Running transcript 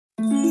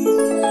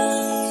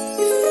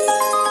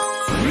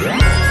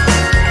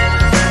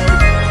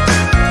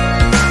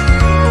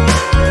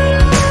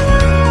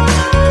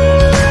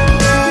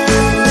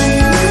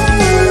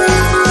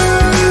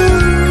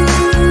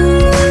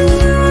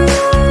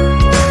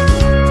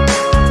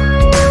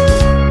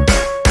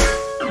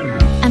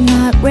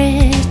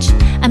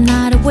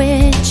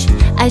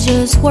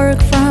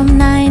work from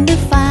 9 to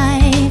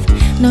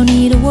 5. No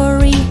need to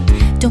worry,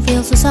 don't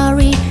feel so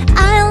sorry.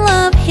 I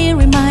love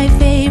hearing my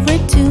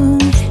favorite tune,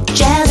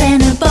 jazz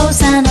and a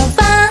bossa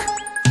nova,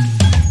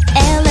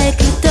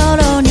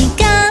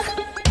 electronica.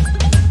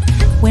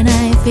 When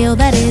I feel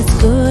that it's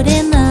good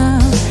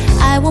enough,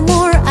 I want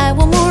more, I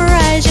want more,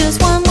 I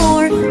just want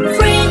more.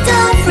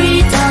 Freedom,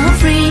 freedom,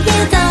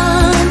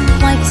 freedom.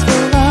 Life's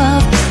full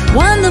of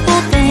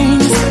wonderful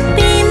things.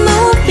 Be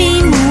moved,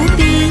 be moved,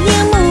 be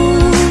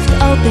moved.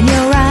 Open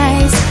your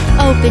eyes,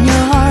 open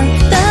your heart.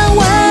 The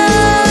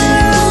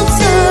world's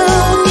so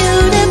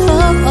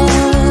beautiful.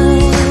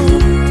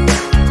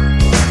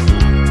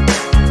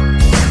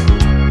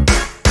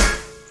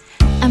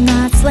 I'm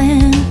not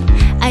slim,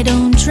 I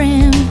don't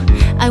trim.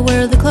 I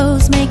wear the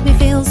clothes, make me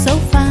feel so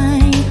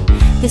fine.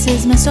 This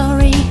is my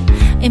story,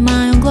 in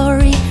my own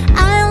glory.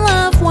 I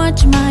love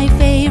watching my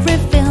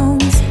favorite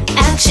films.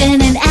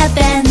 Action and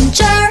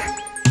adventure,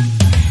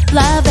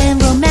 love and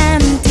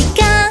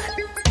romantica.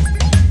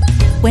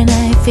 When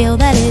I feel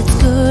that it's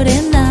good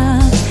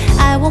enough,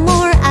 I want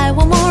more, I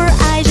want more,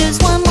 I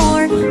just want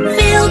more.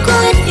 Feel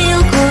good,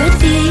 feel good,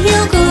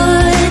 feel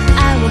good.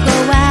 I will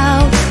go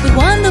out with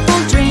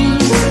wonderful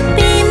dreams.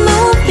 Be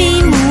moved,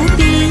 be moved,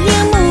 be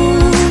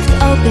moved.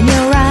 Open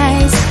your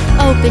eyes,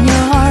 open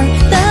your heart.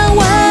 The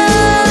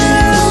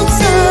world's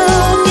so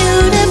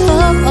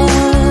beautiful.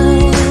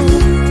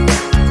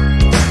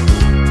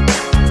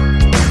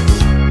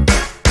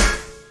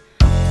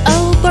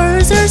 Oh,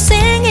 birds are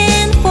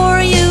singing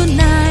for you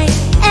night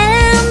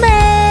and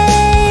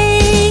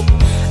day.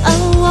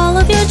 Oh, all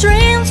of your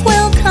dreams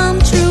will come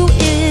true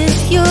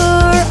if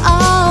you're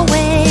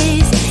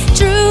always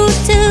true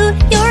to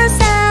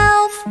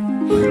yourself.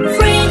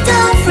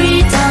 Freedom,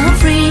 freedom,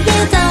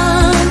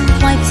 freedom.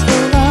 Life's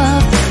full of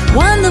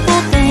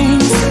wonderful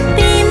things.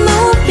 Be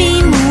moved, be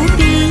moved,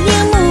 be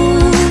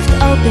moved.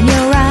 Open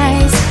your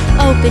eyes,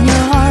 open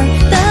your heart.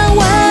 The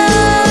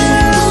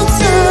world's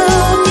so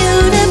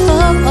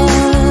beautiful.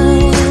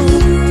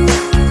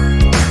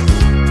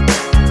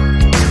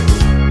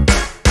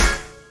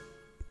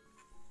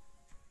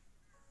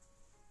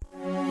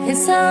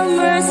 It's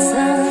summer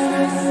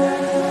sun,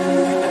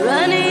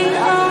 running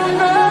on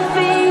the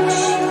beach.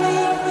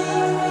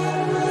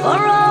 For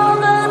all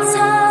the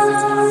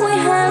times we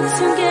had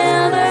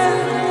together,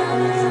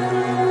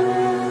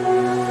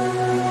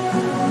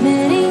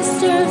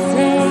 mid-Easter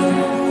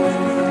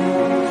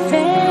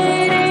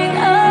fade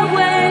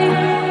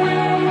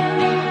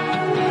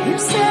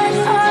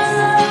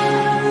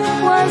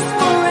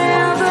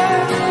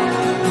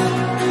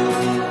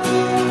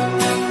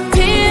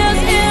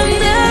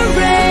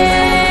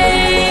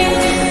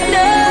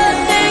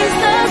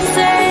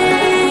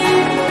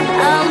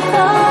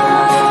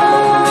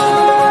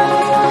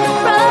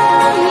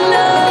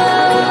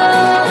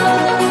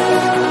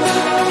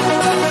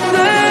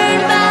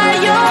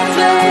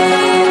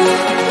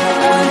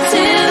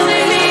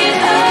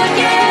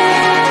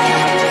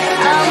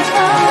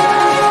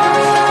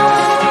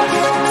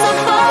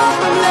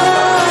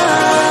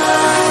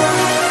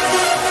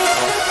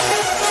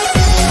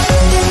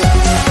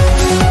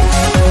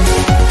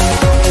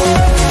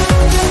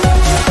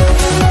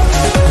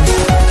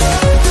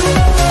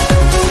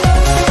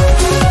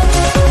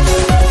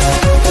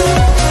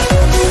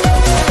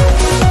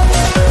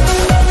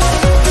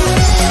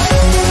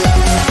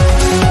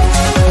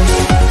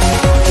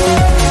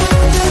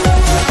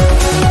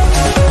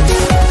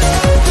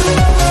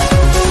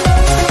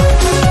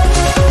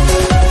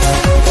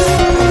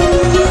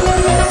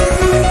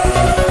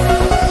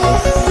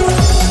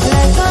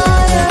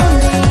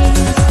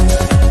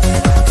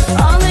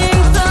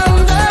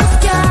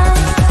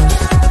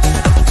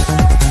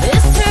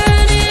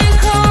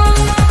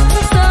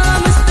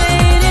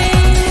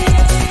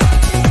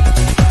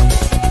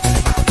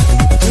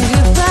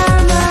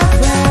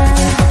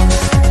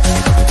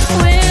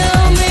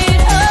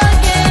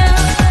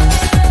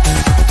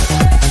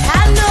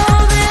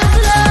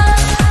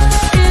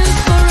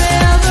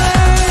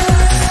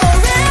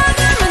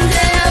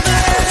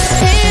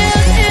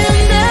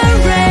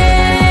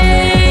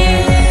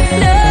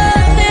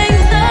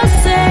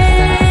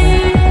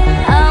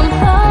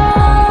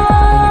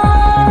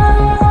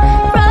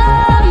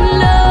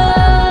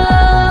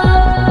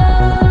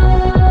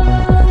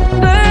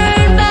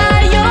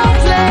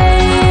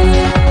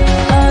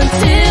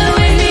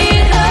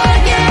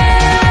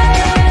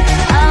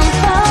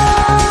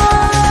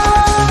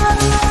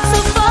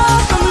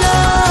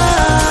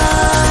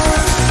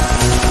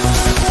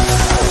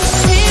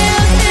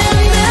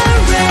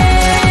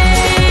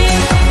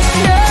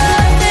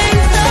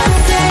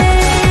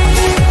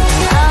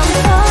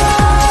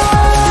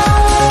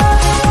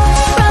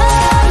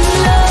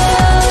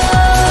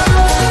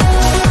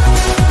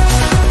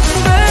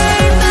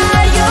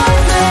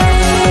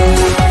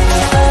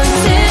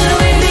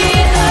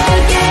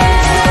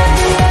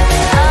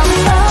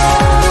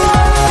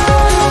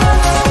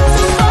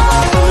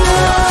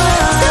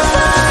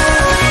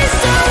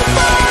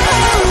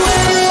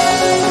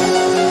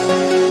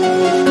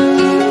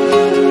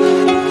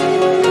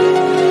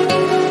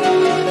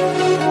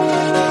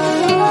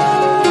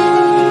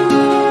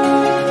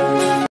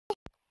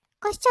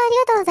聴あり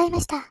がとうございま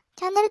した。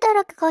チャンネル登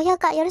録、高評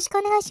価よろしく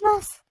お願いし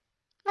ます。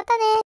またね。